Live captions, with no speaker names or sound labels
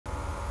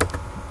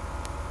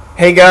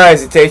Hey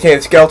guys, it's AK the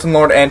Skeleton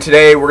Lord, and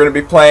today we're going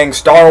to be playing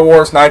Star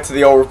Wars Knights of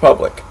the Old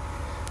Republic.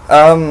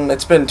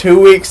 It's been 2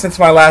 weeks since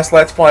my last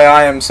Let's Play.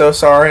 I am so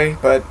sorry,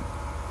 but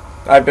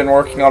I've been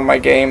working on my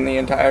game the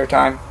entire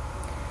time.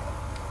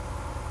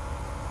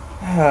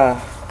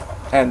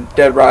 And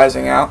Dead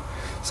Rising out,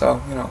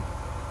 so, you know.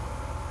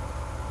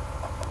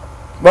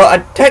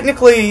 Well,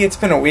 technically it's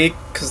been a week,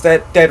 because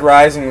that Dead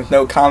Rising with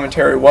no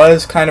commentary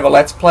was kind of a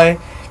Let's Play,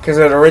 because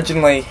it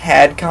originally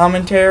had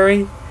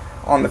commentary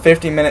on the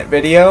 50-minute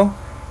video,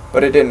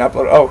 but it didn't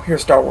upload. Oh,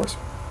 here's Star Wars.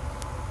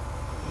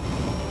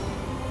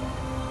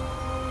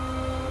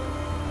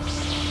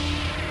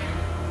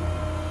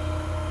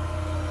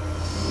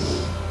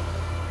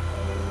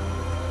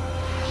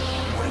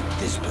 Wipe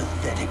this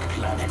pathetic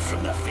planet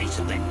from the face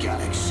of the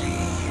galaxy.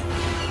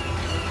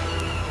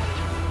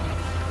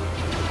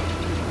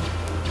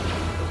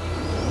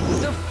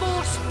 The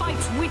Force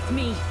fights with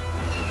me.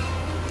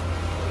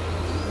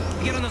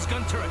 Get on those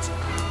gun turrets.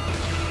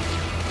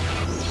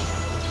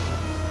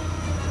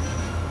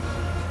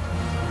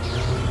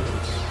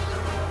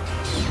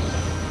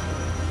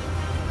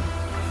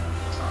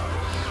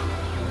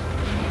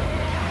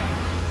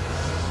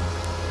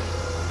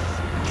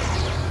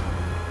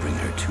 Bring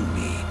her to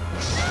me.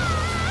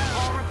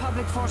 All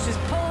Republic forces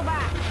pull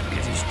back.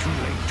 It is too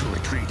late to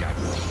retreat,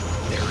 Admiral.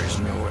 There is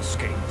no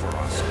escape for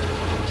us.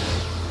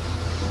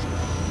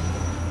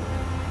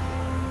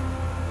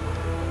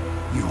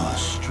 You are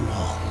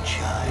strong,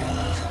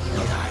 child,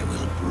 but I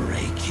will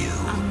break you.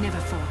 I'll never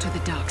fall to the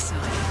dark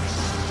side.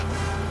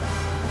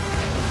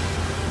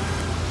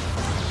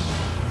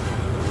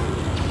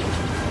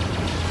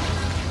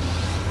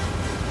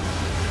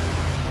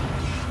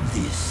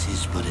 This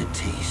is but a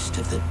taste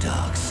of the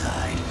dark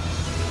side.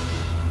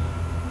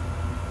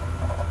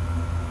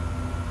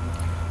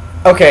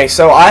 Okay,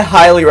 so I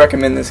highly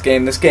recommend this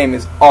game. This game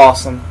is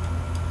awesome.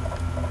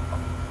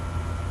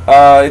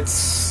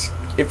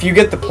 If you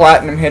get the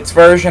Platinum Hits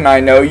version, I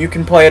know you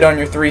can play it on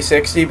your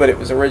 360, but it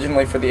was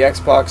originally for the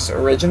Xbox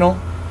original.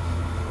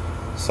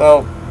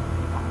 So,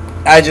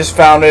 I just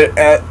found it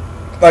at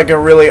like a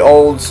really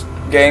old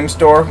game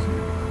store.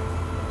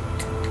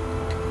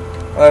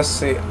 Let's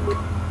see.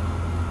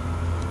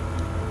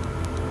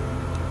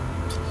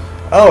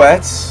 Oh,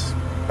 that's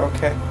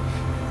okay.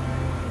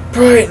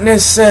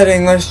 Brightness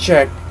setting. Let's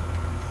check.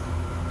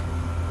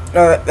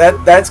 No,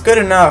 that's good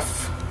enough.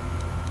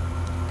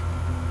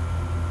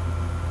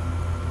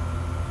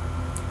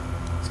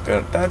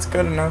 Good. That's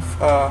good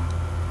enough.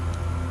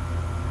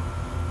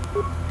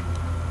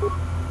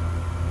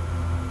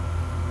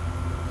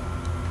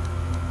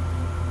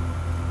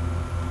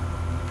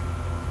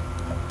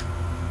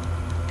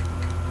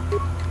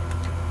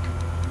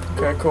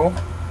 Okay, cool.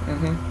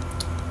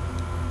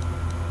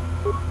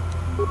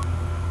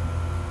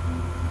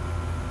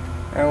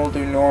 And we'll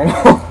do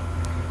normal.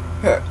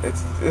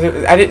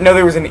 I didn't know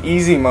there was an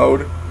easy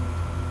mode,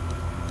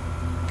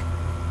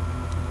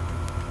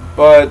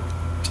 but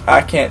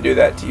I can't do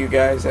that to you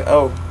guys.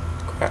 Oh,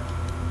 crap.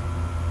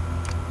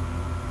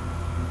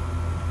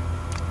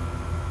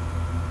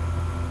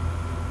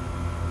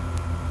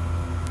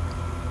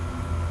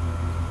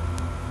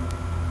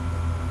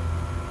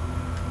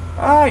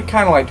 I'd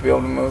kind of like to be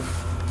able to move.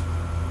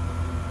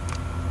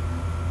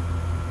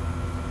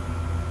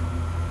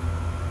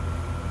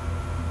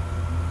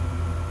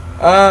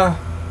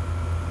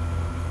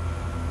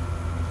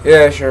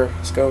 Yeah, sure.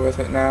 Let's go with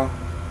it now.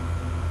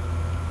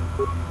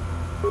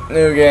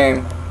 New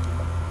game.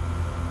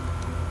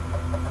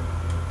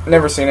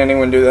 Never seen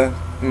anyone do the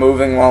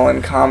moving while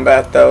in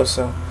combat though,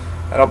 so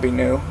that'll be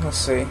new. Let's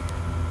see.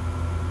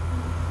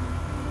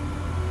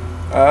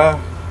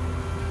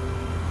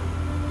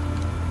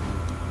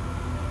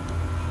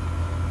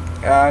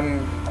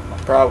 I'm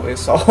probably a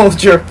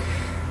soldier.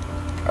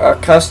 A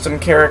custom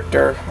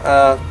character.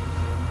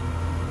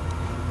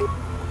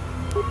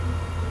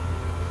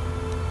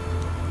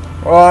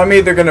 Well, I'm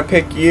either gonna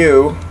pick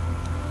you.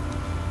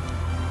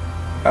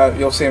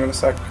 You'll see him in a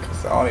sec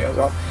because the audio's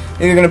off.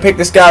 Either gonna pick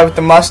this guy with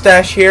the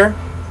mustache here,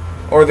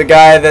 or the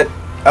guy that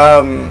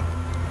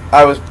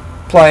I was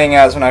playing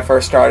as when I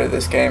first started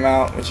this game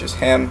out, which is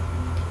him.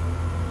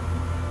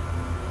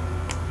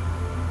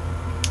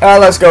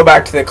 Let's go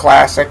back to the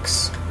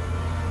classics.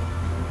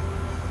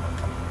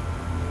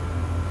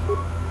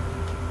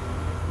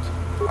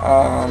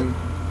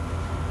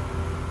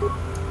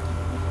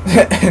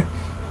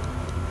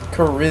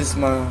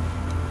 Charisma.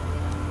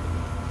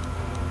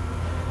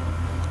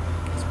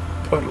 Let's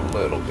put a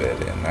little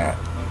bit in that.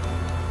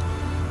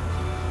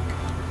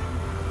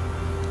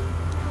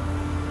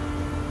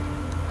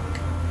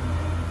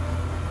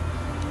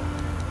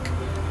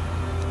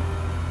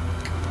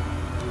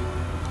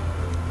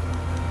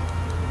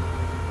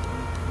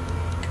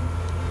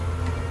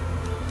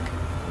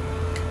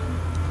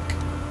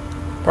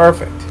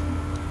 Perfect.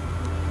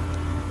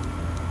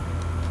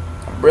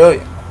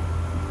 Brilliant.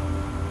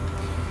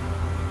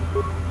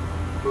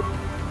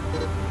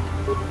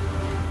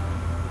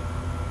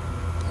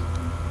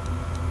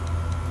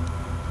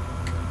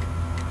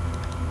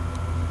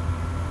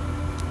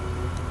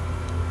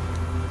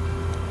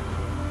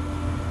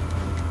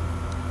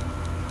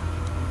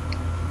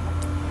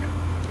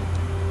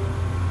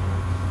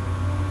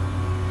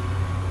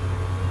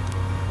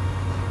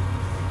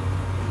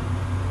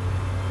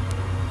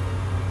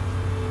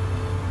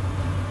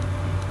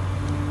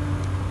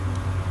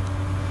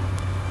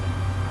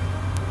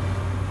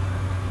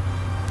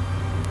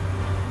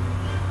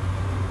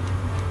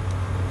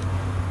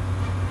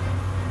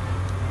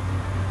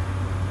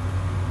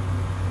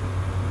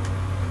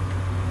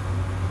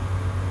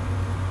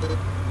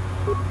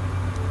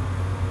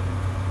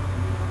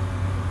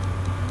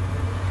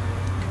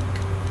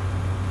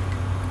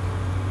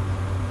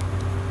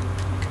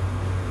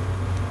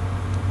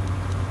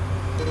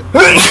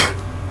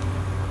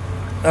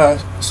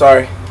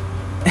 Sorry.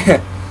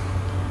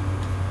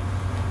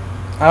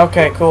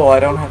 Okay, cool. I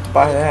don't have to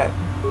buy that.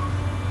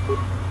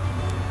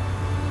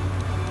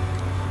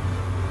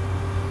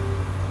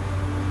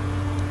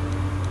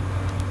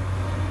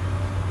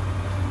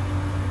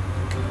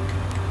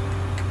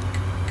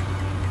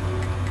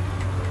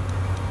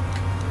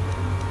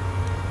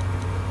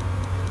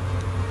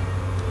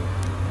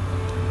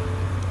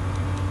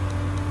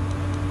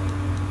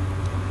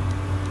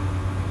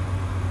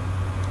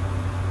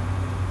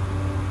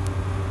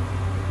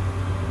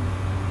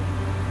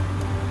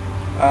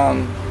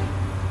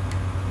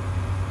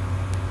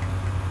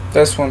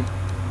 This one.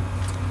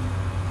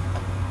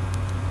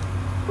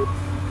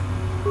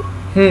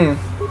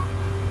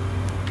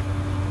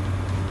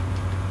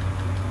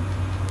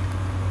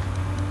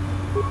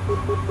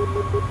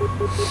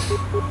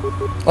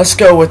 Let's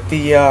go with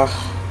the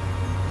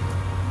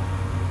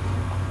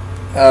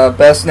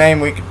best name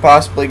we could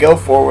possibly go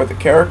for with a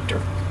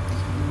character.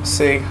 Let's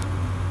see.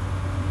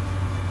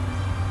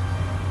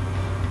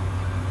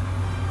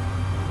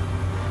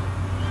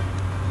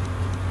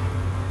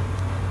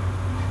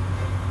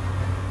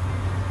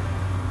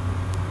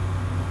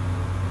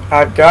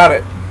 I've got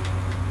it.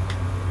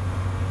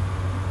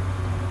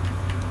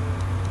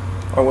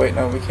 Oh wait,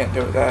 no, we can't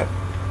do that.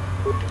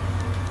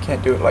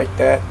 Can't do it like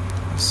that.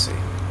 Let's see.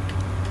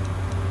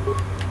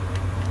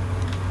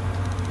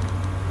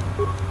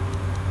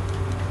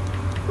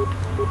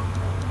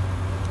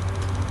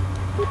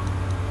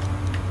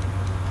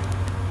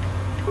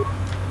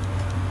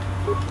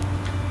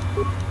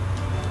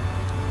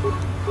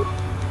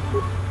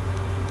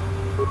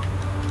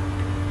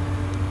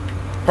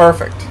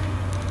 Perfect.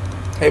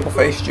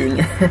 Tableface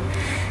Jr.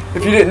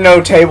 If you didn't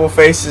know,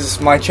 Tableface is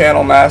my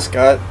channel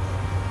mascot.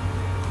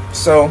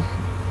 So,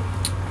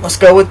 let's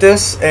go with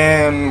this,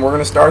 and we're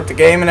going to start the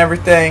game and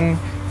everything.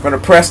 I'm going to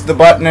press the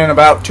button in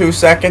about 2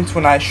 seconds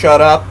when I shut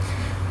up.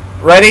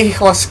 Ready?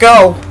 Let's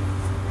go.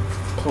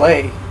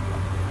 Play.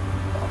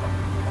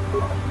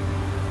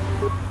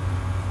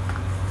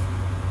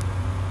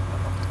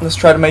 Let's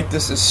try to make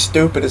this as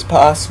stupid as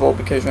possible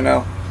because, you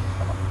know,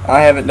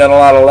 I haven't done a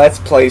lot of Let's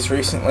Plays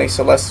recently,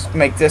 so let's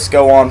make this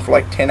go on for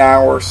like 10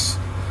 hours.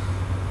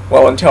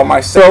 Well, until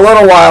my... So a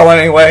little while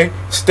anyway.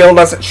 Still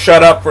doesn't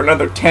shut up for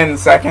another 10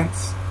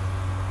 seconds.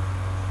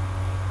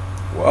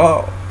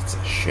 Whoa, it's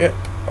a ship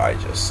I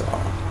just saw.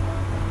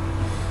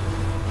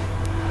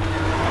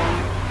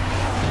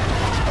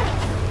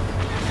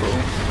 Boom.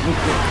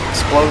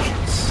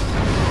 Explosions.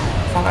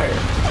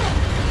 Fire.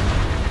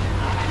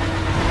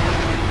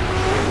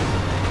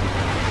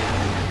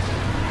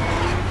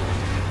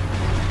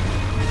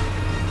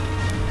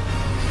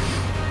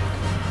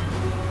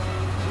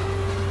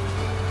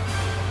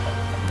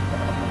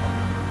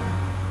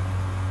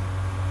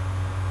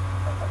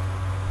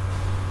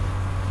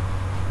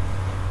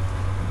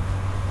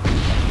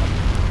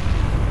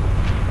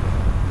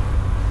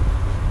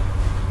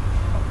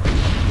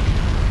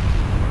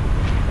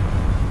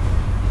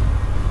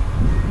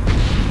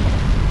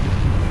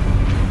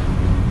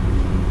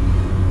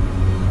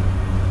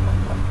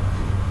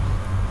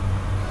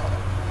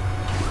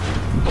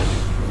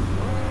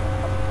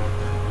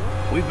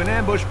 We've been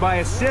ambushed by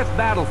a Sith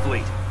battle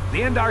fleet.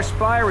 The Endar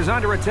Spire is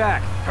under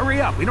attack.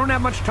 Hurry up, we don't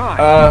have much time.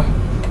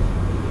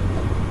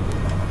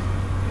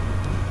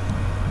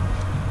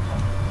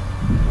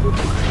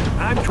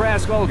 I'm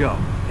Trask Ulgo,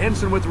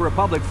 ensign with the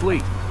Republic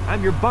fleet.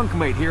 I'm your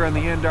bunkmate here on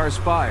the Endar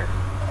Spire.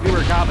 We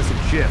work opposite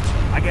ships.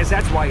 I guess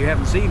that's why you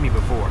haven't seen me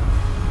before.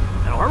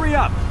 Now hurry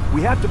up.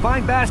 We have to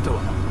find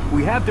Bastila.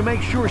 We have to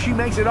make sure she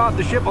makes it off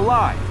the ship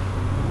alive.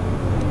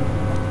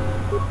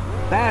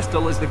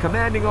 Bastila is the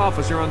commanding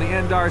officer on the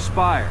Endar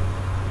Spire.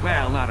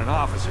 Well, not an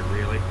officer,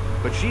 really,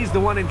 but she's the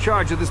one in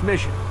charge of this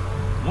mission.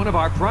 One of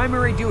our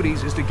primary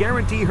duties is to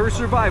guarantee her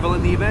survival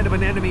in the event of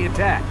an enemy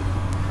attack.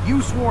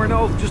 You swore an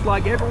oath just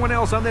like everyone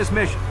else on this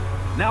mission.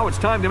 Now it's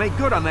time to make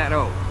good on that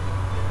oath.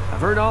 I've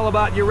heard all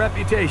about your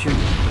reputation.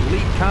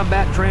 Elite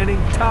combat training,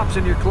 tops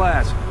in your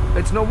class.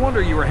 It's no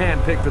wonder you were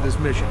handpicked for this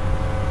mission.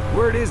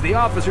 Word is the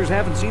officers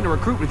haven't seen a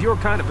recruit with your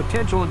kind of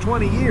potential in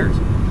 20 years.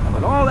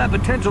 But all that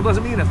potential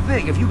doesn't mean a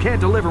thing if you can't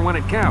deliver when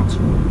it counts.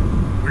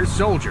 We're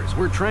soldiers.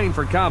 We're trained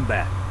for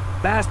combat.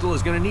 Bastila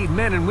is going to need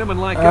men and women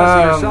like us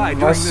on her side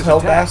during this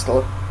attack.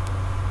 Bastila.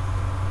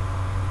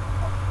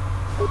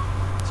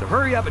 So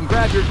hurry up and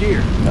grab your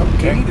gear.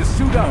 Okay. You need to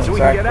suit up so we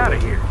can get out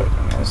of here.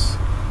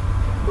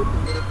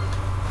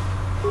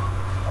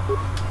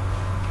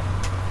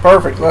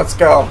 Perfect. Let's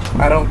go.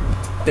 I don't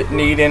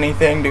need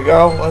anything to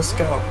go. Let's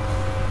go.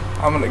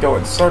 I'm going to go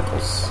in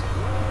circles.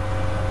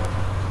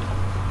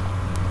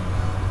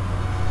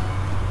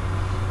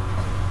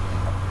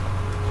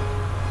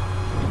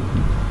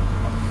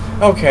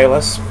 Okay,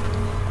 let's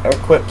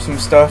equip some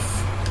stuff.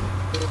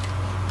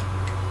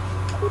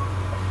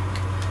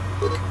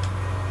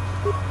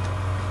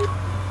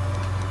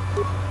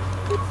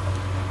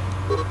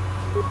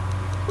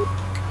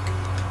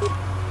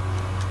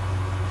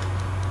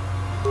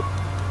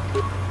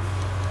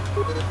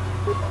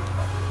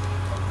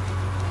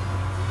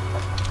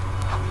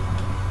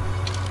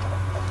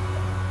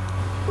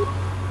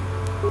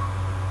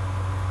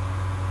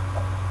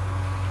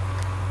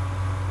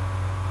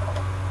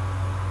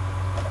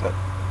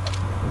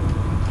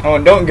 Oh,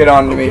 and don't get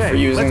on to me Okay, for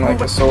using let's like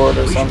move a it. sword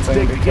or We should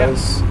something, stick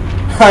because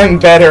I'm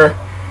better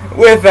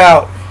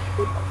without.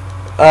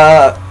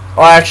 Well,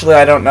 actually,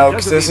 I don't know,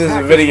 because this is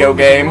a video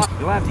game.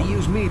 You'll have to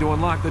use me to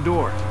unlock the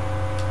door.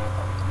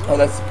 Oh,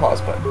 that's the pause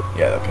button.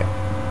 Yeah, okay.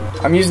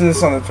 I'm using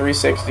this on the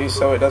 360,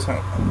 so it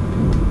doesn't.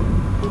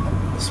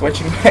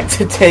 Switching back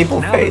to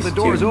table Now face. that the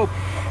door's dude. open.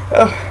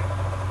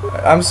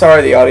 Oh, I'm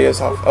sorry, the audio's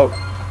off. Oh.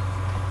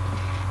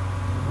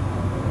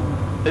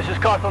 This is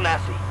Carthel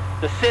Nassi.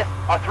 The Sith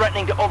are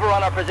threatening to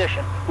overrun our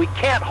position. We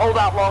can't hold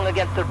out long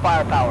against their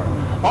firepower.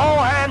 All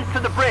hands to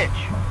the bridge.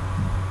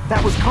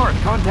 That was Cart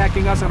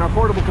contacting us on our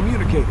portable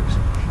communicators.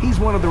 He's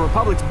one of the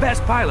Republic's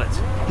best pilots.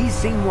 He's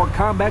seen more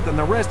combat than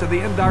the rest of the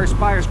Endar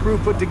Spire's crew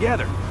put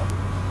together.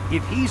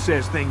 If he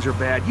says things are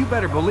bad, you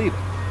better believe it.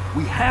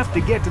 We have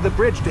to get to the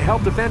bridge to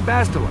help defend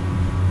Bastila.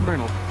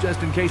 Colonel,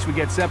 just in case we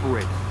get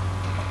separated.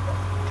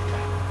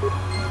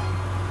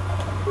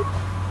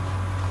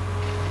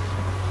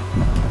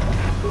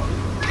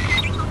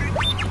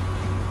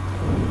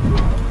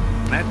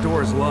 That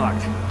door's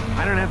locked.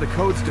 I don't have the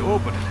codes to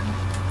open it.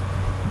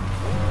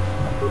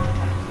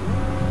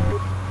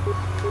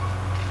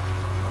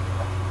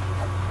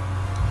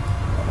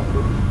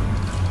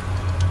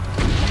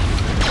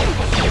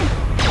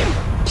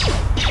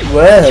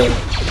 Whoa.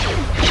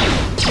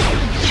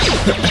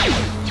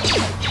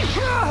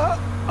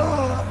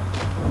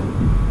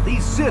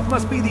 These Sith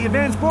must be the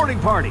advanced boarding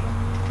party.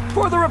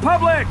 For the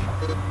Republic!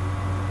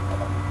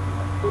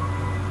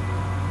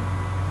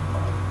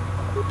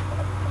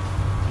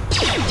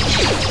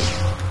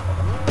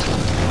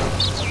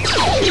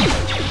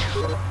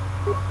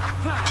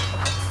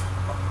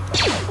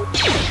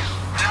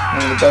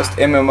 One of the best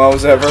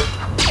MMOs ever.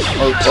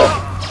 Or,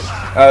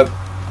 well,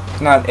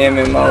 not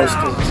MMOs,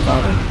 because it's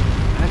not a,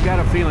 I've got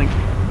a feeling.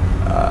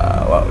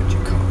 what would you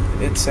call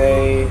it? It's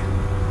a...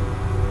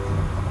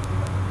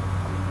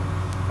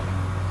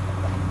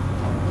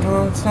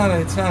 No, it's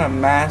not a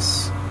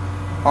mass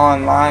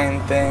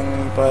online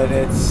thing, but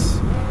it's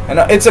an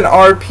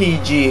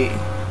RPG.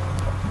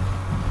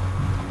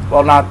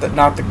 Well, not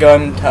the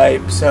gun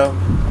type, so...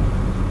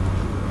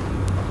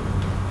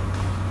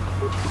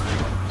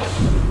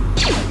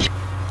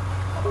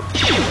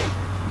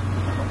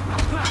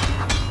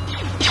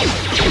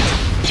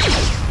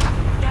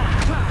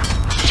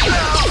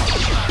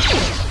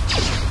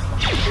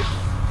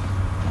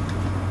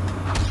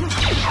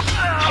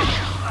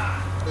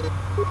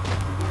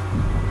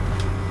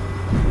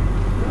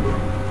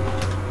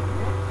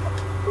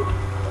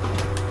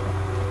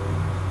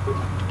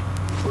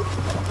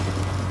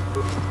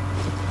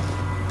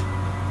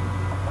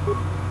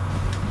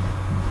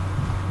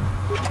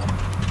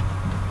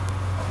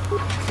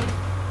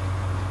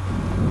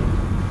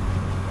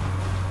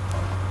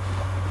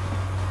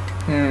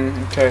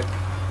 Okay.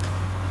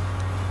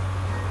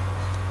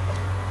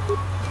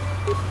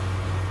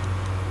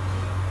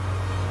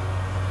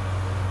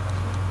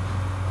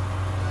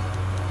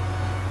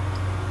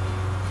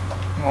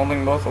 I'm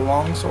holding both a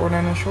long sword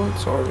and a short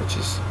sword, which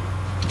is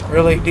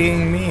really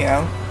D'ing me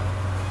out.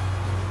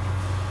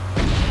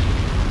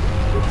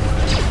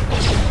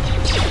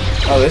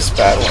 Oh, this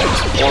battle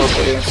ends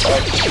horribly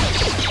inside.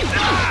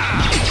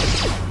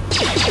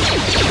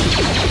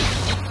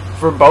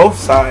 For both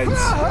sides.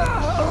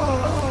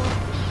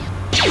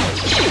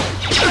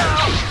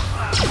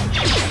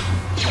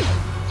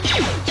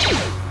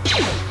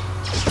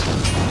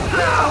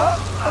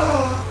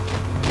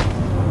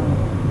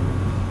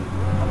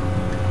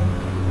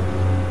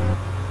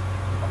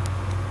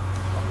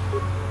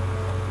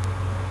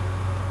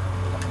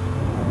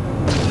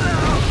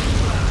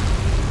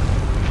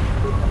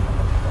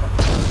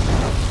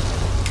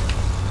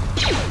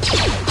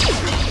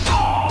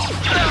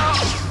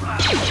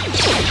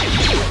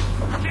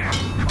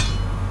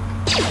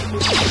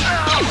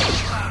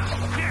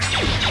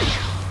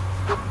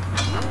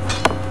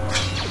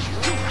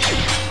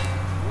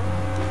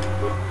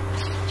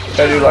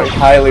 I do like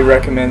highly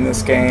recommend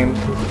this game,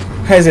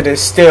 as it is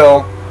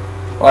still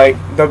like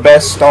the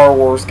best Star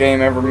Wars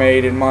game ever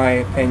made, in my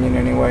opinion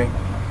anyway.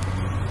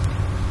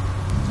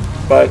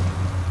 But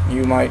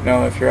you might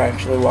know if you're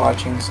actually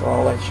watching, so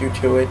I'll let you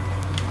to it.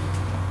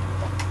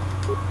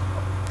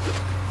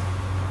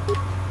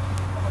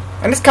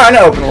 And it's kind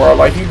of open world,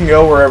 like you can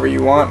go wherever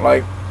you want.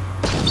 Like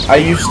I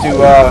used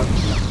to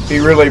be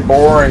really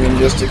boring and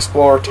just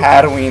explore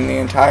Tatooine the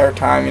entire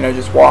time, you know,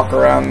 just walk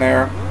around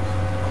there.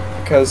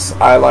 Because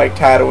I like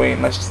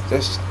Tatooine. Let's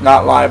just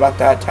not lie about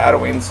that.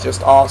 Tatooine's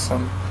just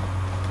awesome.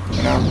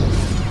 You know?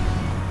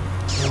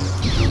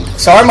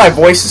 Sorry my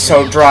voice is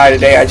so dry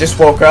today. I just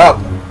woke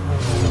up.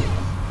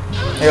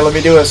 Here, let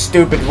me do a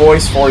stupid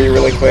voice for you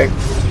really quick.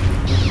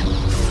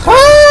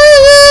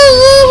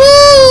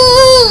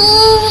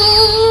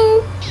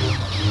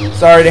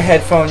 Sorry to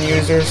headphone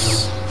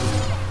users.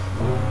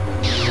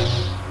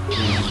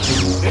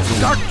 It's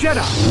Dark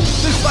Jedi.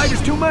 This fight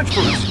is too much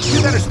for us.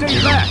 You better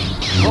stay back.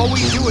 All we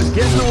do is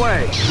get in the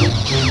way.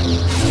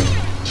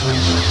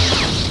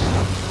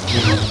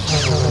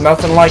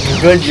 Nothing like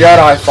a good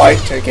Jedi fight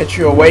to get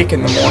you awake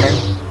in the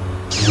morning.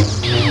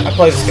 I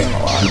play this game a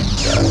lot,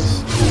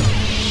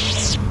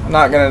 guys. I'm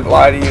not gonna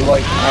lie to you,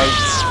 like,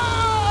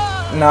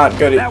 I'm not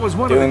good at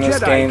doing this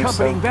game,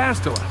 so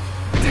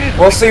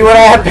we'll see what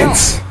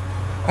happens.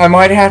 I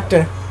might have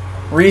to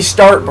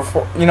restart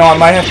before, you know, I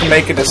might have to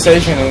make a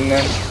decision and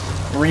then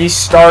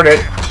restart it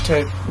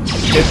to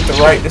get the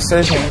right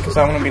decision, because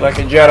I want to be like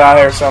a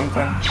Jedi or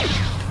something.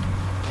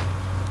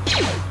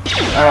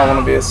 I don't want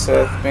to be a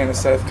Sith. Being a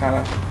Sith kind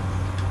of,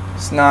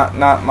 it's not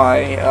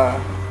my,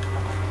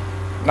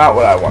 not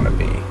what I want to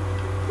be,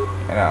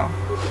 you know.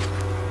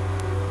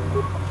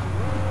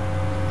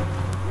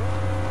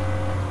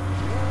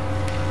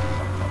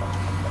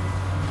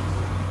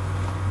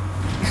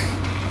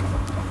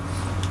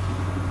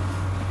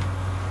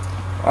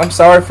 I'm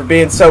sorry for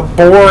being so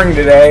boring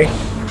today.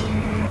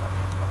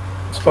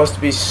 I'm supposed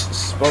to be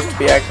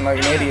acting like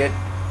an idiot.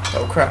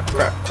 Oh crap!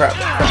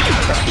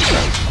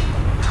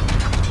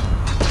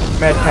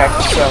 Medpack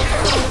yourself,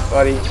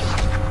 buddy.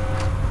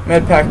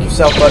 Medpack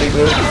yourself, buddy,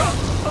 boo.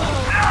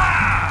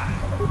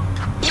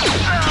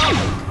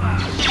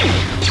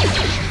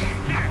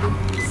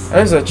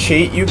 There's a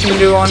cheat you can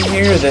do on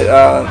here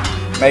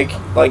that make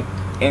like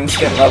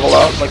instant level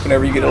up. Like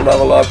whenever you get a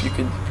level up, you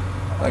could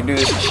like do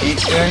this cheat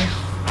thing.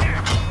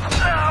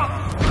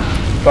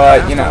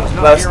 But you know,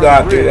 let's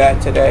not do that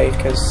today,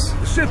 because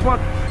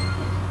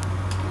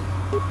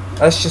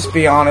let's just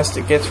be honest,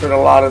 it gets rid of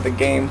a lot of the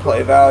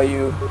gameplay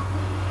value.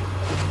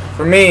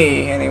 For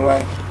me,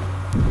 anyway.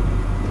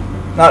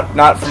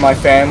 Not for my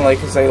family,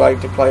 because they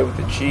like to play with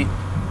the cheat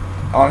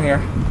on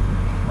here.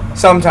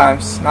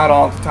 Sometimes, not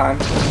all the time.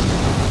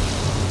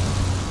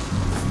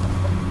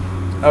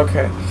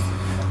 Okay,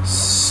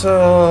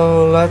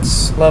 so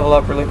let's level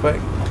up really quick.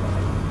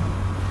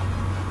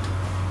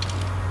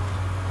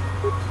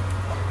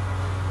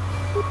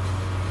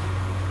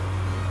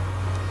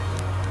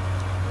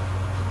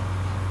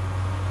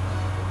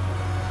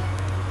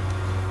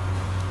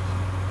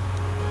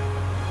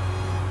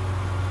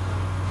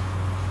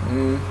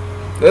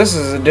 This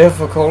is a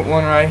difficult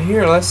one right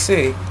here. Let's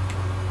see.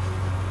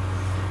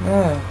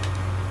 No,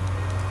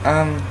 I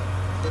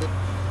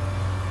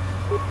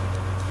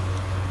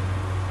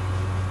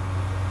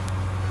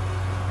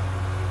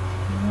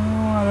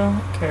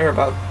don't care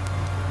about.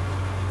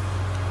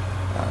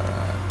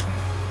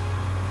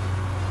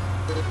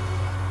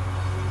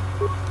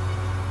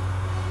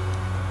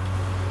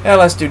 Yeah,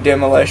 let's do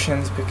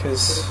demolitions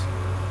because.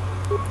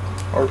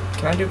 Or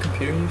can I do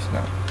computer use?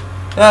 No.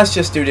 Let's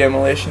just do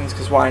demolitions,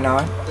 because why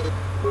not?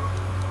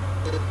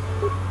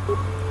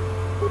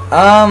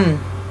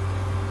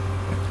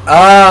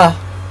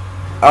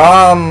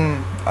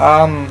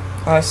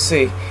 Let's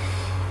see.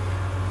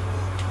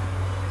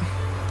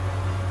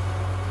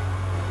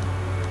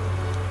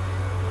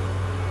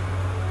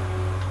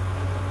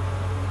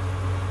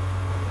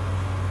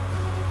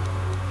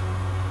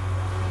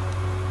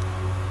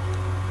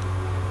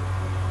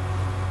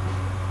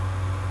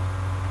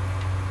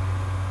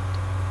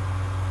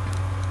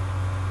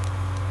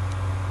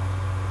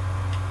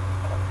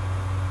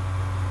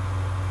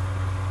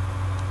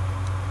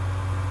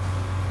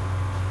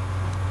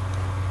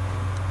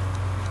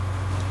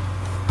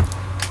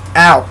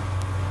 Ow!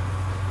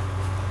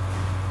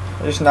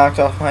 I just knocked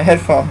off my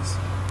headphones.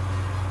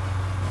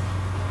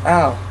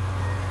 Ow.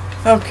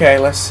 Okay,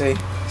 let's see.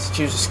 Let's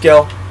choose a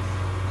skill.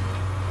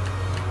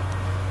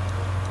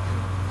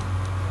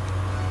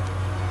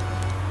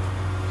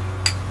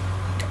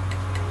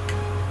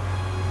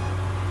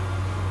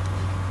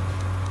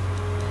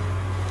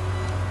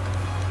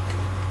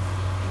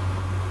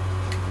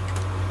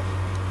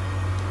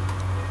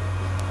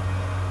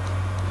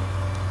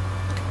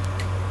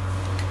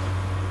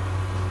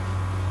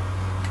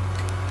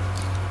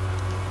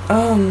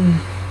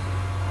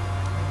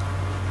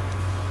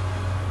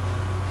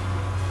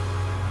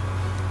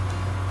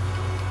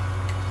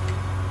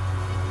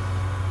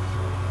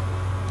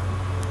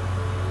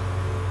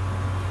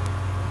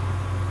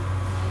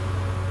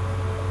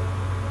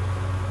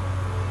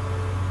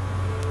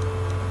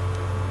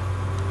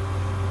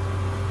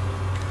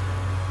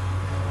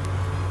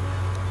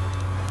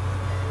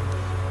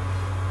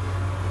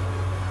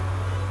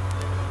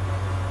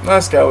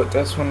 Let's go with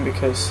this one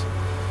because,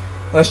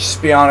 let's just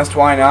be honest,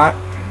 why not?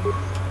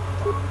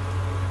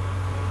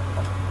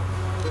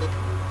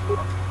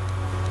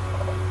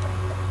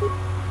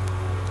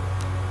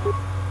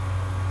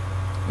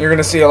 You're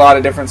gonna see a lot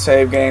of different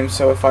save games,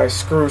 so if I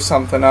screw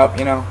something up,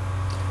 you know,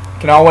 I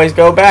can always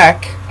go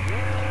back.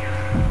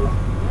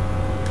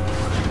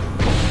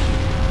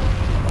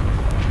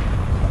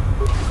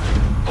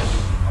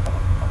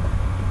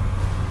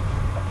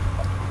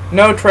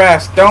 No,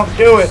 Trash, don't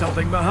do it.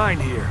 Something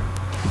behind here.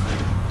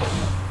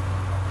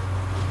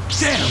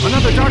 Damn,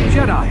 another Dark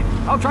Jedi.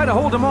 I'll try to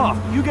hold him off.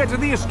 You get to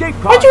the escape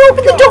pod. Why'd you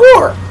open the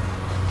door?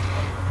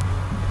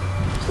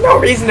 There's no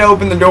reason to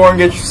open the door and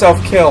get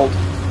yourself killed.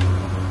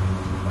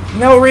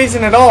 No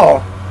reason at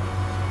all.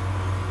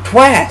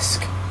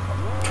 Twask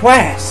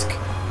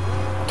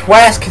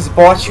has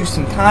bought you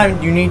some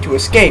time. You need to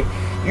escape.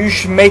 You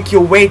should make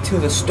your way to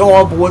the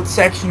starboard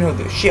section of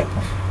the ship.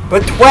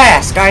 But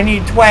Twask! I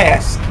need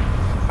Twask!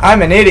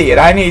 I'm an idiot.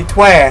 I need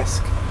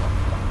Twask.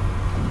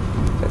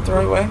 Is that the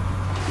right way?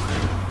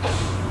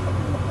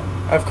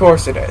 Of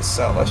course it is.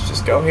 So let's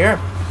just go here.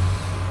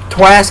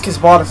 Twask has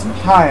bought us some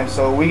time,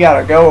 so we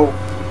gotta go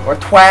where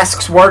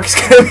Twask's work's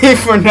gonna be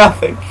for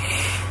nothing.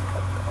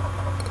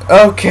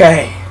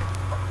 Okay.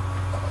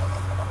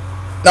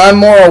 I'm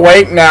more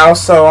awake now,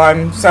 so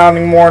I'm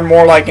sounding more and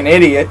more like an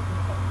idiot.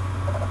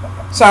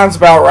 Sounds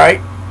about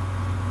right.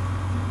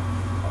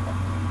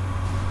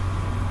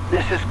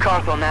 This is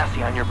Carthel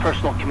Nassi on your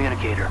personal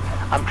communicator.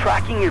 I'm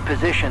tracking your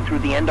position through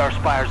the Endar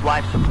Spire's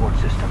life support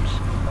systems.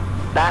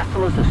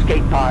 Bastila's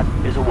escape pod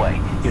is away.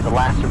 You're the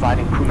last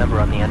surviving crew member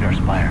on the Endar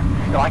Spire.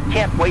 No, I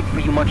can't wait for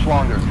you much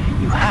longer.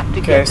 You have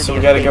to get to the escape pod. Okay, so we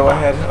gotta go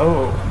ahead.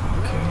 Oh,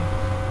 okay.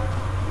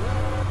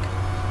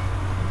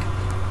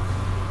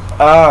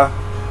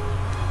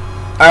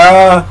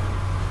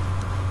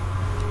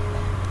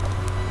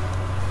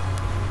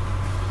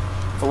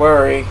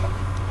 Flurry.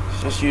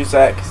 Just use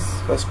that,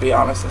 because let's be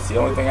honest, that's the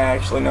only thing I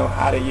actually know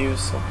how to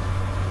use. So.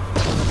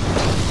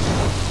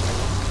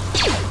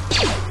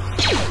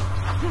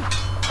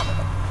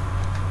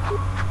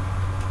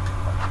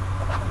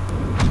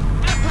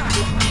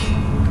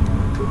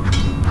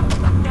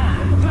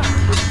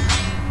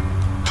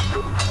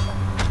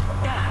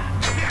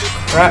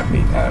 Crap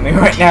beating out of me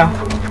right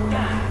now.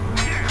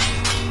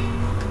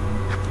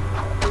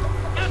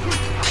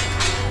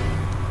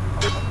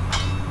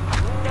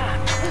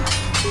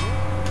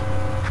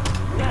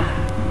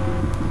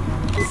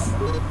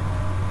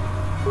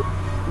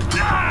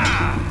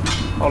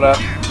 Hold up.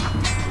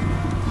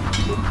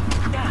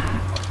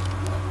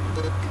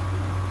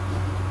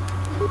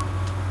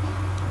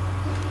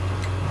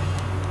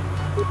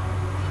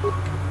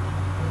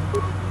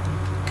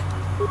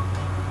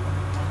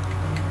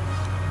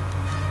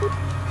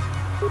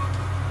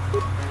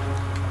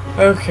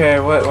 Okay,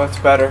 what's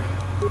better?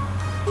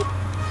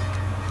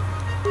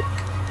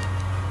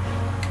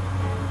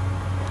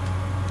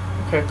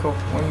 Okay, cool.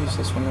 We'll use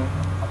this one then.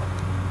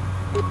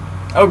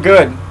 Oh,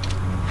 good.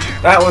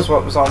 That was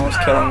what was almost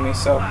killing me,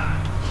 so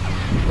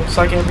looks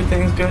like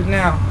everything's good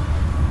now.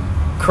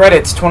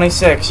 Credits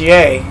 26,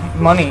 yay.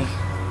 Money.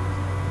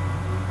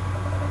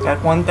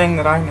 That one thing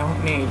that I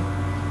don't need.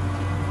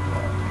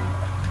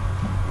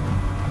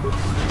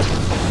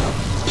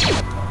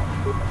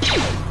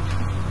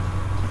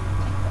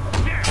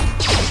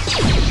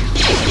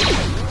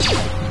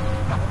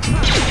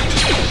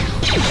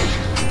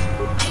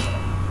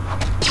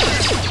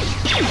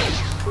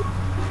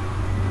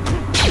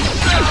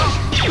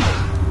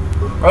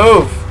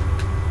 Move!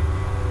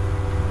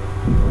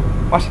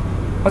 What?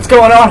 What's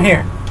going on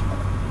here?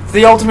 It's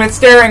the ultimate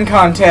staring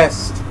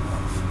contest!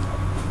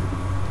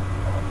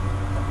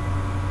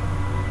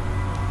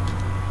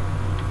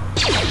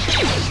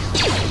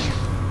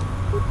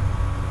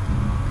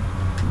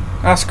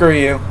 Ah, screw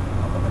you.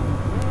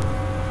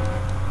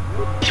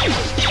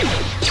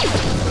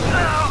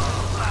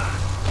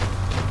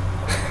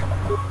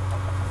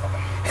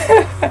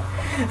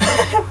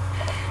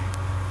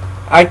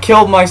 I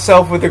killed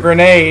myself with a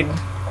grenade.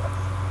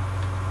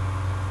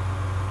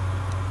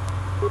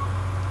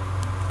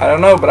 I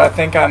don't know, but I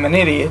think I'm an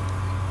idiot.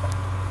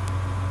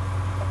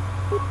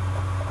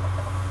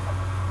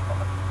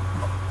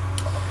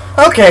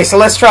 Okay, so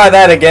let's try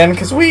that again,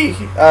 because we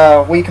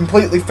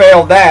completely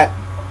failed that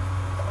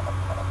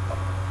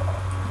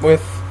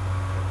with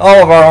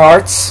all of our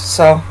hearts.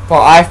 So,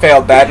 well, I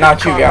failed that,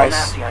 not you guys.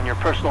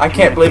 I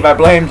can't believe I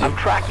blamed you. I'm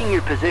tracking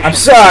your position. I'm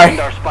sorry.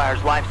 Endar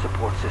Spire's life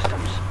support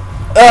systems.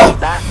 Ugh!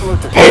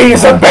 Pain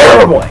is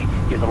unbearable.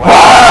 You're the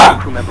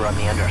last crew member on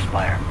the Endar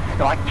Spire.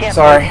 No, I can't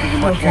sorry. wait for you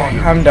much Okay,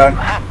 longer. I'm done. You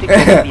have to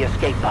get to the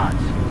escape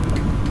pods.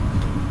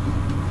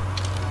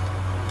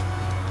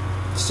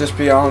 Let's just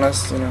be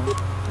honest, you know.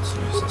 Let's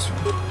use this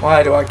one.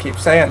 Why do I keep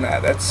saying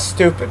that? That's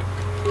stupid.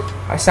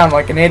 I sound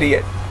like an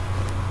idiot.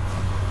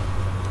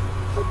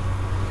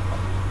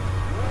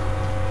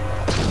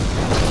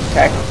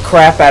 Attack the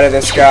crap out of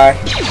this guy.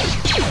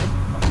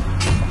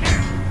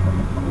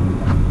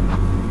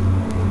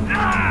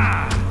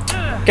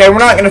 Okay, we're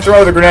not going to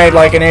throw the grenade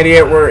like an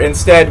idiot. We're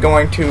instead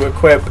going to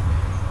equip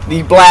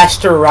the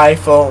blaster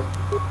rifle.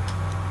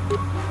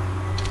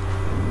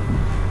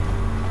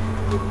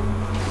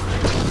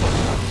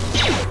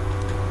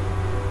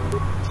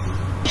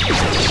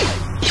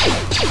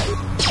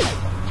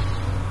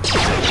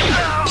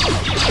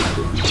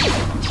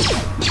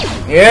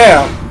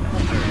 Yeah.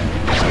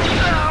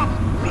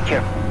 Be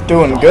careful.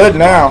 Doing good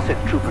now. Sith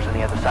troopers on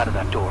the other side of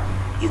that door.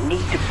 You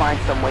need to find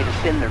some way to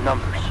thin their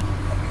numbers.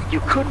 You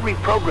could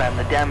reprogram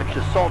the damaged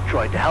assault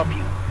droid to help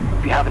you,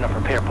 if you have enough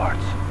repair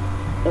parts.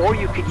 Or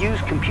you could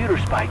use computer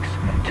spikes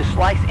to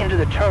slice into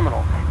the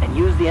terminal and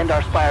use the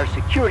Endar Spire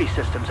security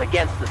systems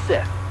against the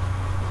Sith.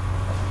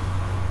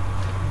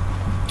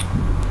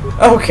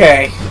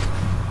 Okay.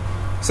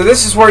 So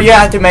this is where you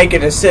have to make a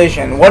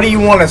decision. What do you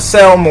want to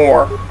sell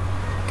more?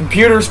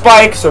 Computer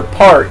spikes or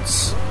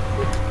parts?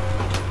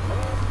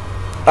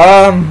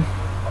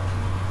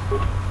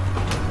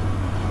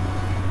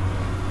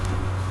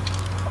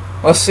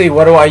 Let's see,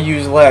 what do I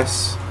use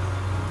less?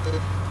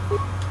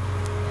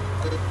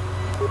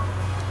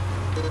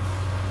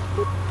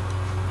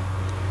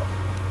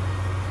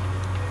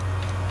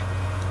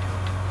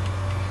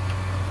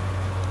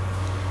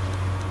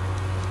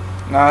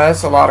 Nah,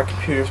 that's a lot of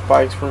computer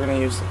spikes. We're gonna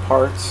use the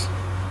parts.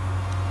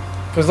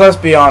 Because let's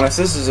be honest,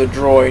 this is a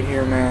droid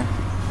here, man.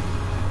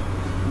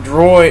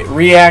 Droid,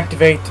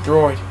 reactivate the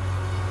droid.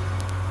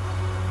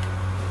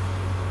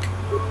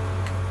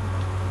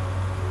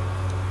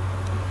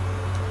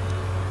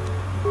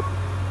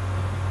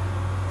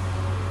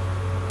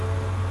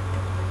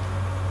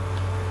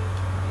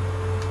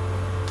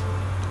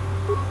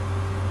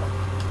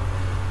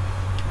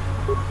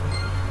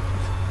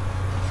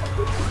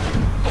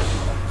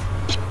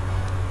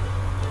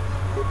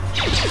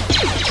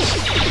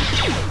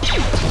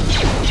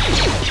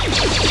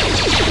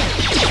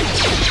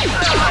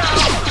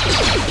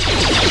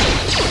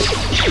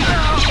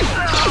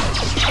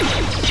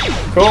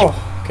 Cool.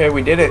 Okay,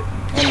 we did it.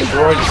 And the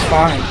droid is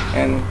fine.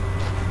 And,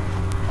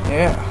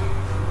 yeah.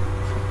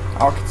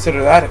 I'll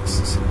consider that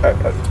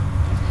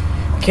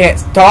can't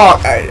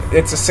talk.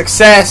 It's a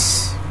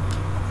success.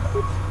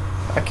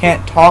 I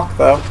can't talk,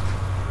 though.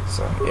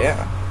 So,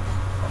 yeah.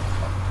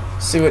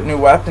 See what new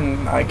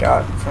weapon I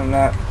got from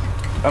that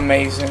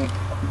amazing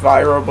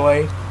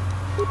Vibroblade.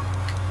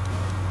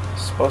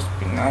 It's supposed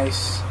to be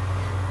nice.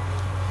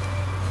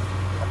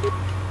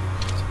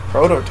 It's a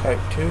prototype,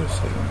 too,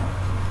 so, you know.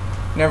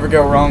 Never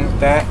go wrong with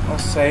that.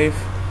 Let's save.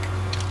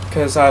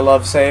 Because I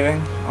love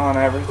saving on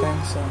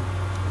everything, so.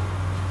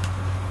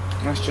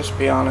 Let's just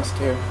be honest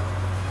here.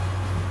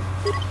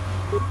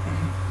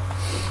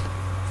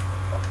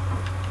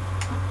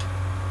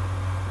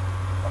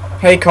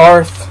 Hey,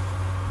 Karth.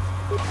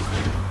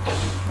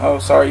 Oh,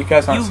 sorry, you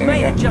guys aren't seeing it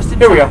yet.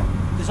 Here we go.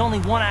 There's only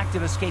one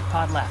active escape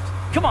pod left.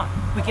 Come on,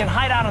 we can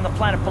hide out on the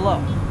planet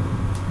below.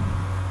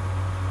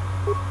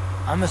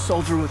 I'm a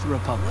soldier with the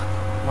Republic,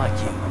 like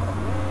you.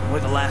 We're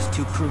the last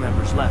two crew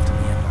members left in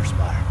the Endar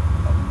Spire.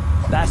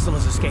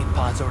 Bastila's escape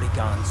pod's already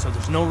gone, so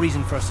there's no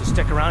reason for us to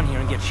stick around here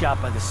and get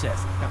shot by the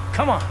Sith. Now,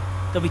 come on.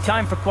 There'll be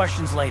time for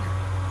questions later.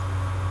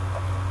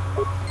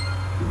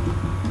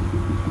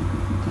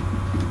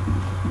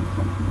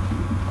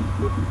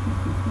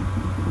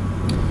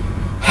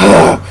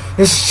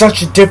 This is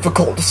such a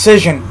difficult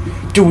decision.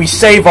 Do we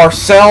save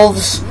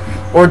ourselves,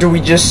 or do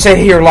we just sit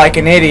here like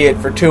an idiot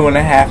for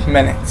 2.5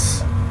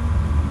 minutes?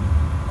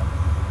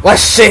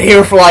 Let's sit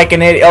here for like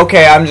an idiot.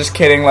 Okay, I'm just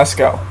kidding. Let's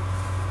go.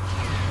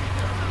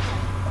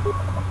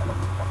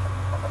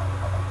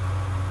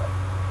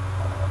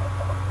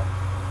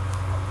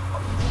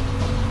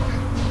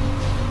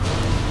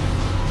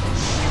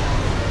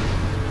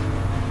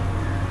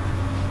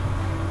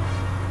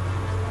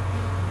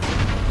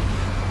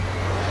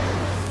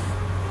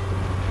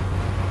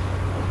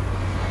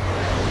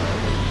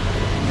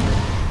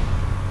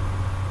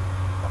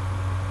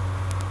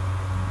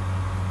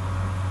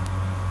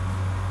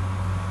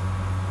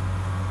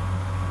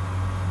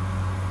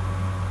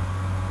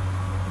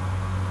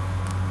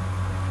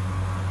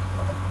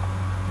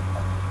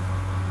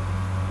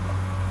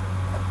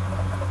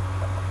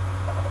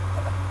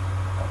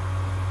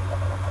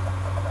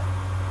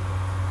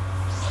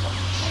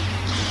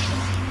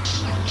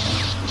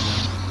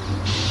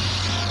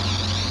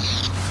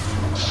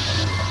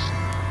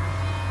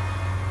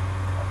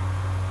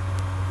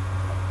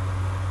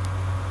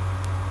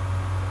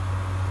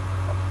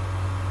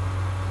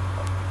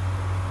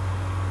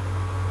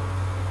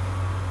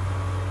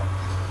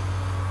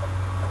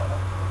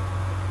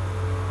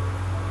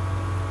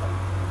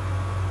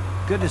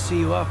 Good to see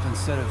you up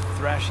instead of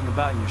thrashing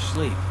about in your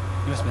sleep.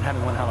 You must have been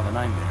having one hell of a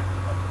nightmare.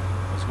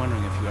 I was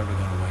wondering if you were ever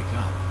going to wake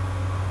up.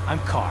 I'm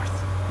Karth,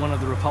 one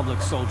of the Republic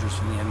soldiers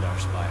from the Endar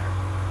Spire.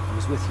 I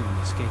was with you in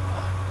the escape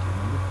pod. Do you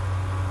remember?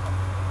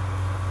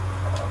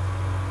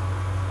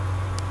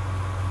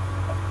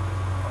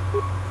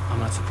 I'm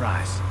not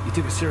surprised. You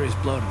took a serious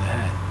blow to the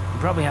head. You're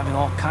probably having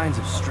all kinds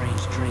of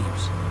strange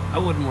dreams. I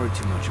wouldn't worry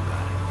too much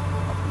about it.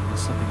 You've been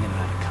slipping in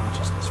and out of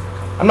consciousness for a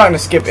couple. I'm not going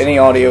to skip any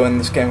audio in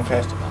this game,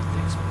 okay?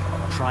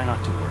 Try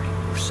not to worry.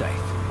 We're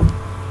safe.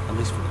 At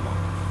least for the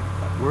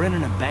moment. We're in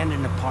an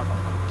abandoned apartment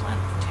on the planet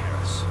of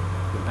Terrace.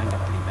 We were banged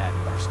up pretty bad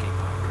when our escape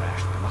pod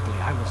crashed, but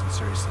luckily I wasn't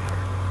seriously hurt.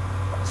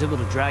 I was able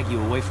to drag you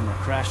away from our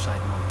crash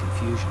site in all the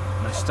confusion,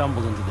 and I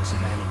stumbled into this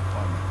abandoned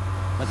apartment.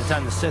 By the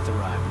time the Sith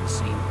arrived on the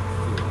scene,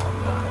 we were all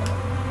gone.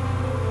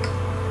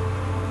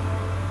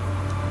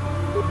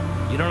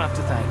 You don't have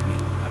to thank me.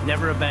 I've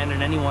never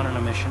abandoned anyone on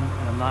a mission,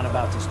 and I'm not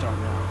about to start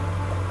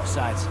now.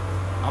 Besides,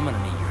 I'm gonna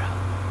need your help.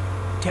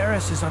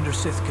 Terrace is under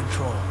Sith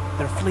control.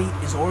 Their fleet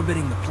is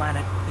orbiting the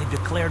planet, they've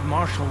declared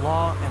martial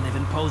law, and they've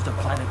imposed a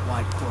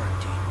planet-wide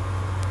quarantine.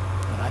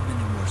 But I've been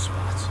in worse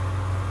spots.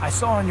 I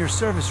saw on your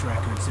service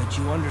records that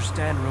you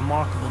understand a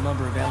remarkable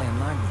number of alien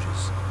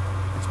languages.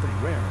 It's pretty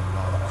rare in a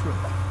raw crew,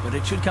 but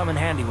it should come in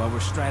handy while we're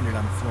stranded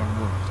on a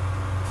foreign world.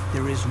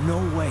 There is no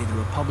way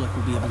the Republic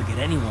will be able to get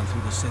anyone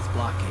through the Sith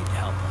blockade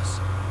to help us.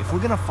 If we're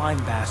gonna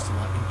find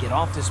Bastila and get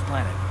off this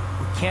planet,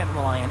 we can't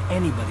rely on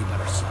anybody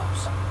but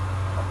ourselves.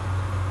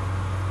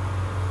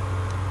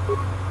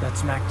 That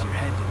smack to your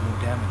head did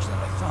more damage than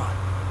I thought.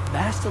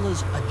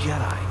 Bastila's a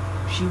Jedi.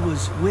 She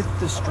was with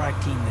the strike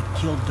team that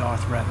killed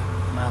Darth Revan,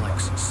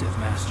 Malak's Sith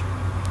master.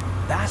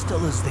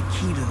 Bastila's the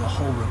key to the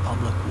whole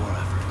Republic war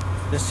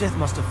effort. The Sith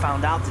must have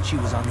found out that she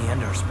was on the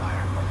Endar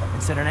Spire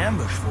and set an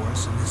ambush for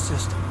us in this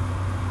system.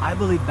 I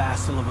believe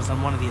Bastila was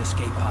on one of the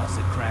escape pods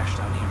that crashed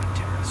down here in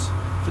Terrace.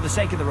 For the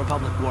sake of the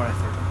Republic war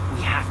effort,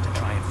 we have to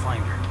try and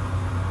find her.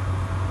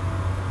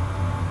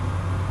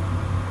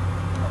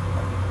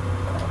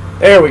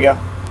 There we go.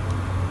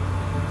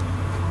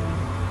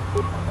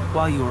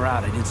 While you were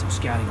out, I did some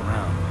scouting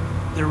around.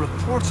 There are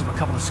reports of a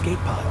couple of escape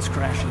pods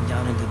crashing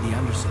down into the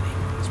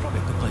Undercity. It's probably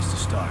a good place to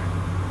start.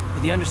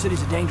 But the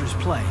Undercity's a dangerous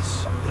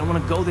place. We don't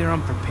want to go there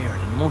unprepared,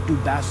 and it won't do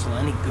Bastila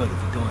any good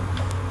if we go and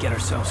get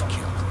ourselves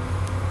killed.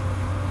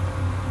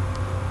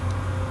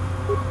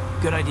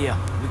 Good idea.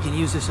 We can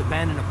use this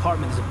abandoned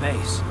apartment as a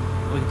base.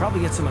 We can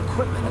probably get some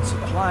equipment and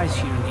supplies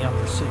here in the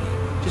upper city.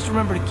 Just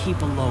remember to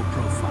keep a low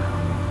profile.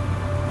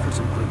 I've heard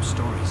some grim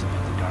stories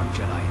about the Dark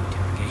Jedi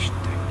interrogation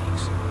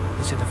techniques.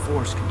 They say the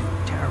Force can do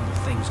terrible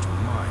things to a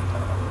mind.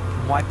 It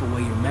can wipe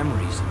away your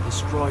memories and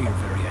destroy your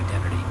very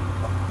identity.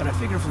 But I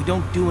figure if we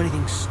don't do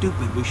anything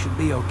stupid, we should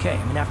be okay.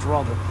 I mean, after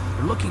all,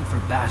 they're looking for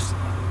Bastila,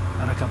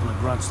 not a couple of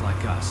grunts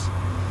like us.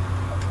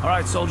 All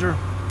right, soldier,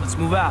 let's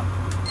move out.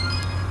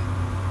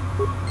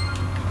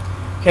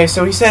 Okay,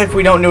 so he said if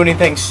we don't do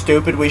anything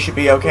stupid, we should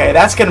be okay.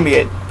 That's going to be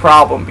a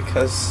problem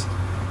because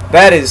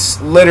that is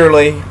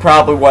literally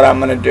probably what I'm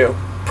going to do.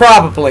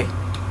 Probably.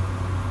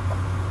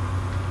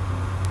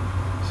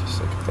 Just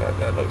look at that.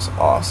 That looks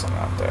awesome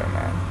out there,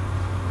 man.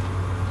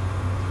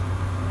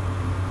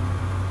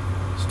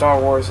 Star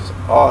Wars is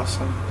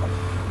awesome.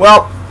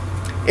 Well,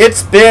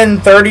 it's been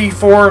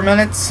 34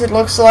 minutes, it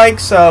looks like,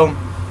 so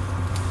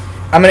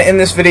I'm going to end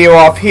this video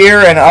off here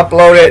and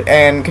upload it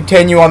and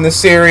continue on the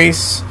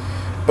series.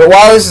 But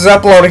while this is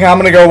uploading, I'm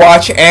going to go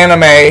watch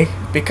anime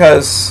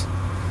because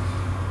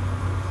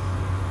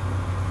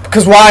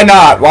why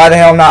not? Why the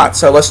hell not?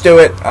 So let's do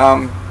it.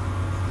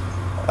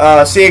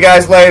 See you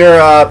guys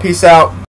later. Peace out.